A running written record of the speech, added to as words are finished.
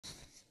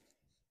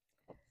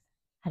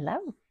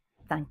Hello,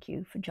 thank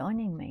you for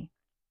joining me.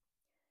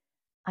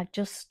 I've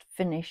just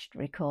finished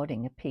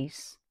recording a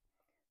piece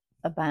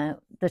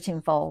that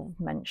involved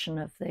mention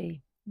of the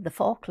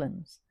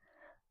Falklands,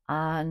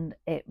 and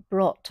it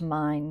brought to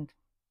mind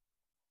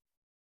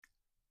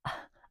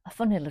a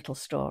funny little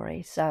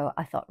story. So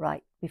I thought,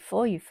 right,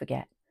 before you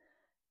forget,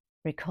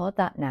 record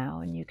that now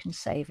and you can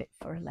save it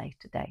for a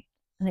later date.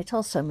 And it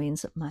also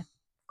means that my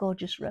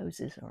gorgeous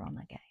roses are on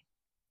again.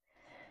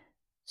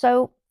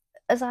 So,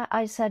 as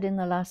I said in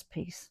the last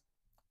piece,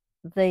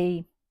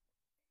 the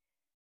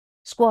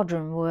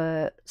squadron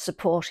were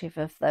supportive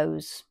of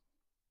those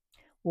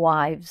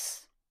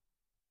wives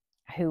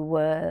who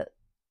were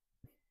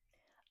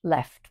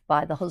left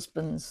by the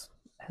husbands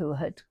who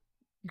had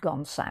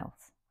gone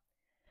south.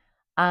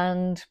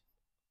 And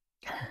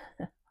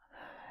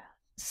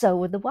so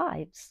were the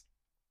wives.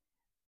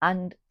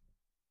 And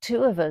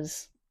two of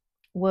us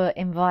were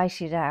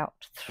invited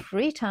out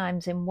 3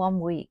 times in 1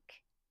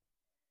 week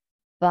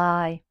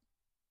by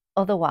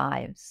other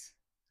wives.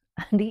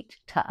 And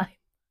each time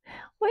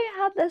we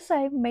had the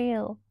same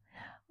meal.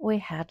 We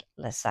had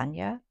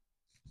lasagna,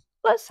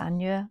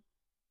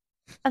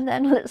 and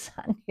then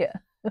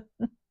lasagna.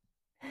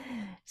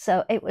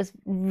 So it was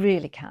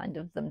really kind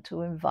of them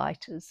to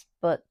invite us,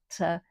 but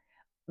the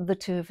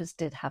two of us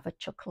did have a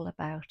chuckle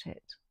about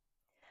it.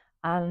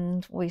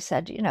 And we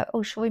said,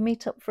 oh, shall we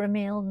meet up for a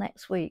meal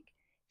next week?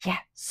 Yeah,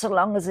 so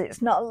long as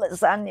it's not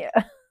lasagna.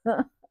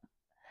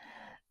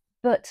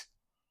 But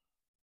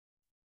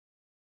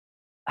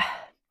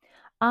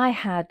I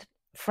had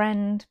a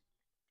friend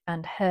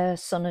and her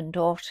son and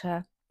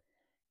daughter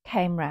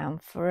came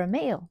round for a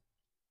meal.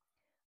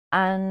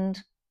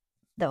 And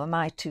they were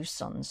my 2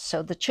 sons.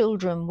 So the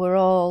children were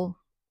all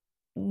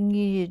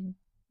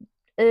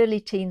early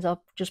teens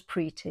or just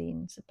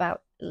pre-teens,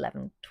 about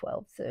 11,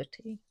 12,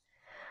 13.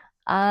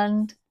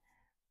 And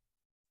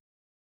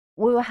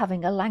we were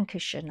having a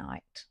Lancashire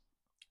night.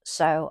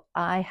 So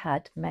I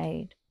had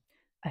made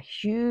a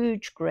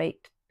huge,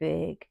 great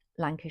big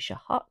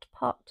Lancashire hot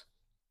pot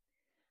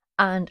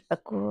and a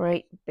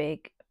great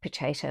big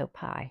potato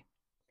pie.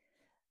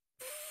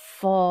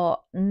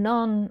 For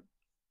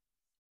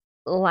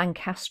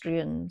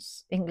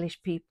non-Lancastrians,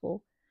 English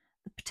people,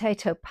 the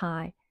potato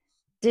pie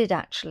did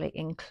actually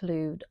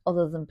include,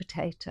 other than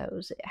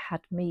potatoes, it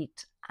had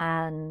meat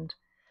and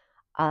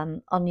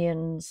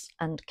onions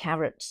and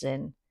carrots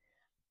in,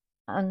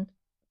 and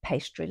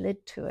pastry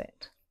lid to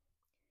it.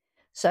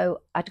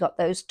 So I'd got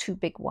those 2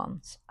 big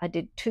ones. I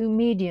did 2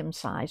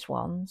 medium-sized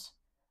ones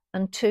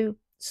and 2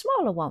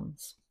 smaller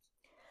ones.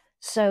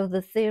 So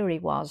the theory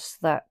was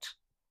that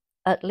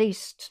at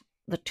least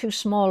the 2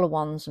 smaller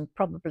ones and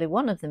probably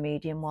one of the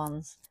medium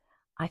ones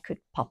I could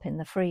pop in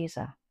the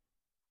freezer.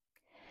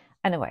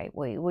 Anyway,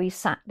 we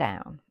sat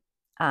down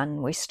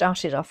and we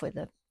started off with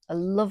a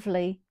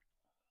lovely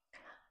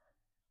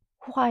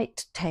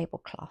white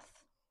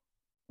tablecloth.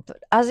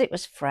 But as it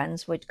was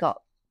friends, we'd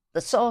got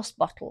the sauce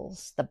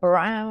bottles, the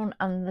brown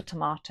and the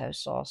tomato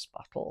sauce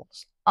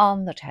bottles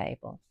on the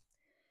table.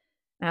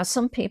 Now,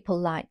 some people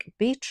like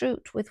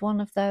beetroot with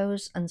one of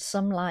those and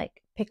some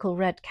like pickled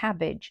red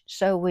cabbage.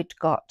 So we'd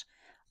got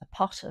a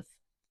pot of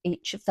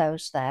each of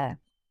those there,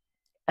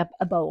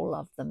 a bowl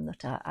of them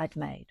that I'd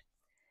made.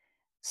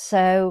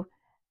 So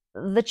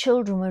the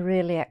children were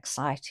really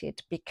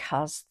excited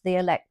because the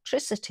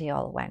electricity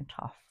all went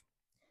off.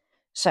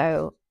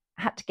 So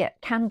I had to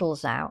get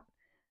candles out.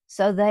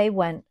 So they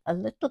went a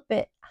little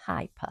bit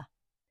hyper.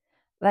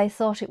 They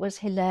thought it was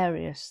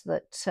hilarious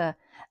that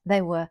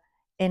they were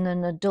in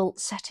an adult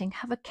setting,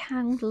 have a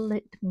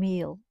candlelit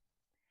meal.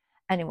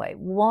 Anyway,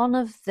 one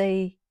of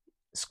the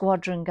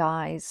squadron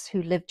guys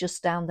who lived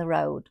just down the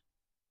road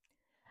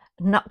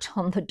knocked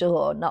on the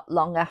door not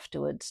long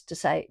afterwards to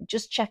say,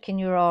 just checking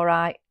you're all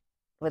right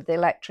with the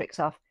electrics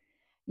off.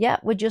 Yeah,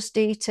 we're just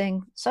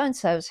eating.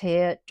 So-and-so's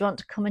here. Do you want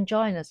to come and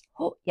join us?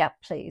 Oh, yeah,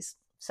 please.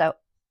 So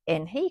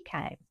in he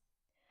came.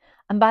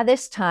 And by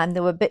this time,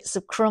 there were bits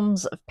of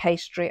crumbs of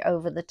pastry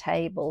over the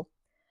table,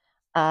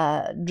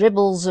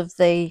 dribbles of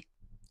the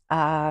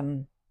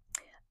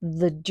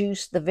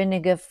juice, the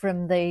vinegar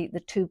from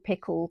the 2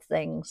 pickled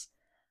things.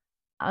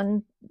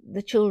 And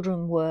the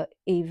children were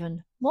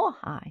even more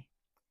high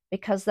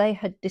because they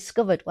had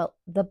discovered, well,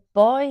 the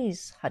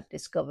boys had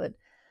discovered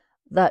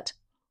that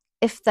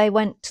if they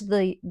went to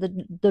the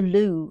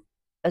loo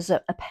as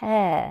a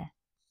pair,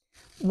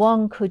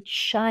 one could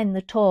shine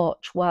the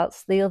torch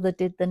whilst the other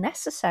did the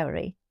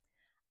necessary,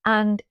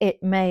 and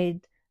it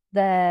made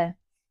their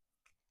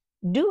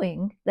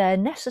doing their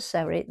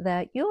necessary,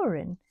 their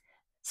urine,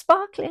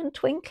 sparkly and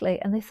twinkly,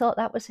 and they thought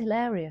that was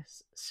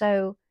hilarious.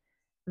 So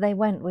they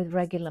went with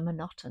regular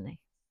monotony.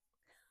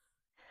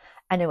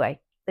 Anyway,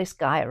 this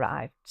guy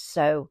arrived,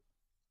 so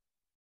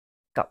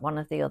got one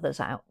of the others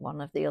out, one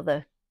of the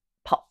other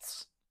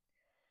pots,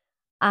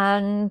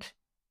 and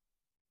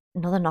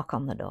another knock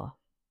on the door.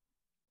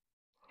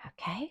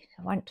 Okay,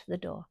 I went to the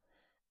door,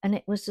 and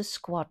it was the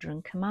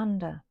squadron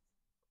commander.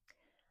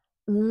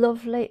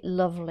 Lovely,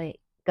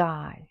 lovely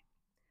guy,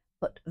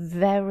 but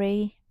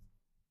very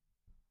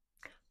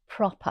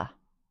proper.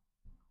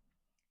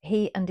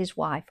 he and his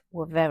wife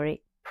were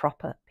very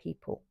proper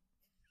people.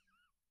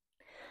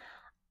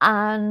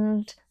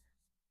 And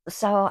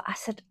so I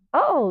said,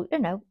 oh, you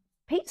know,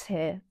 Pete's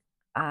here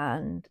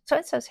and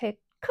so-and-so's here,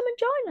 come and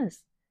join us.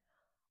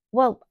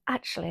 Well,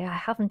 actually, I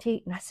haven't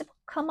eaten. I said, well,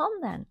 come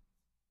on then.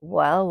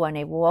 Well, when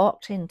he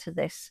walked into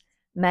this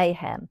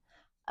mayhem,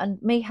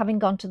 and me having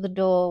gone to the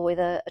door with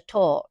a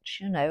torch,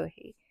 you know,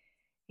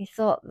 he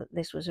thought that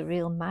this was a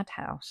real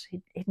madhouse.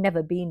 He'd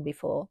never been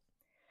before.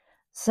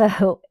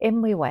 So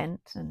in we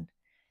went, and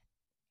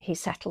he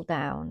settled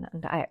down,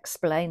 and I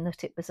explained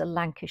that it was a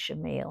Lancashire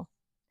meal.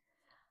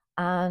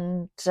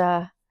 And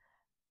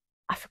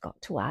I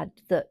forgot to add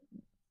that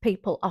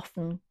people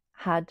often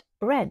had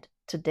bread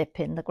to dip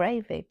in the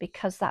gravy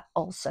because that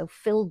also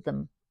filled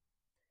them,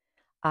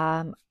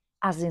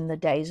 as in the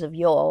days of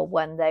yore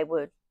when there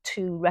were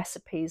two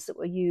recipes that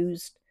were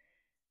used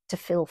to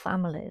fill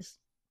families.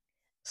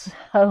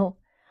 So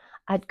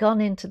I'd gone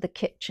into the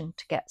kitchen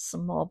to get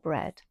some more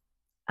bread,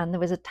 and there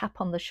was a tap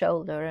on the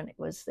shoulder, and it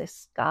was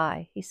this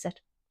guy. He said,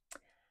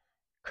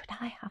 could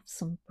I have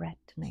some bread,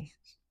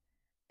 Denise,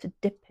 to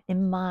dip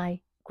in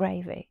my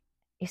gravy?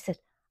 He said,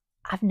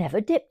 I've never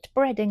dipped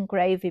bread in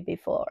gravy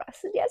before. I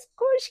said, yes, of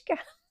course you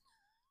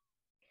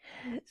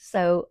can.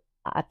 So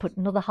I put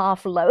another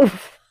half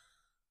loaf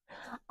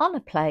on a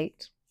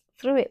plate,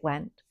 through it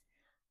went.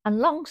 And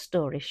long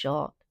story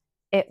short,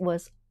 it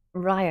was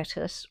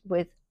riotous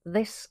with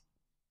this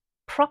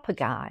proper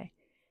guy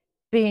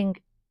being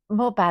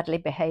more badly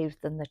behaved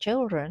than the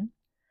children.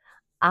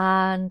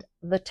 And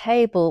the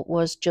table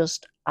was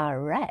just a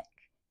wreck.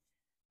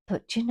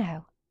 But you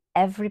know,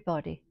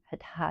 everybody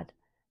had had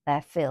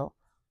their fill.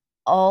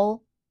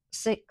 All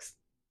 6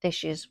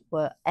 dishes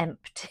were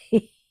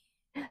empty.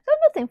 So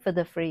nothing for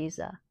the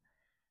freezer.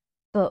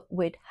 But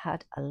we'd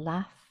had a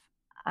laugh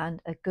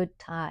and a good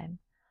time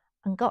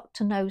and got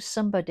to know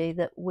somebody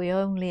that we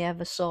only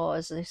ever saw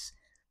as this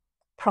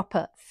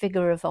proper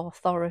figure of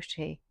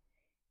authority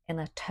in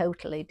a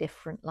totally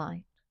different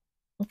light.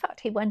 In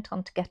fact, he went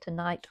on to get a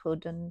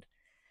knighthood and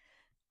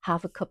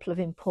have a couple of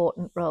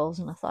important roles.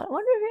 And I thought, I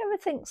wonder if he ever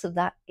thinks of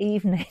that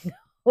evening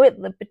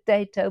with the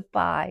potato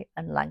pie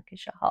and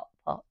Lancashire hot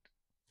pot.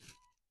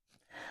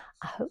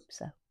 I hope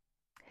so.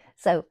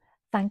 So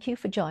thank you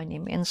for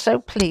joining me, and so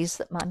pleased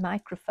that my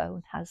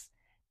microphone has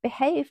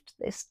behaved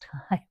this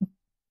time.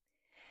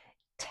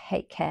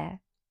 Take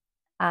care,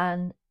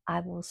 and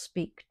I will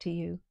speak to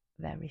you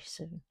very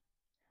soon.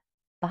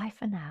 Bye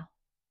for now.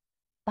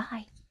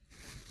 Bye.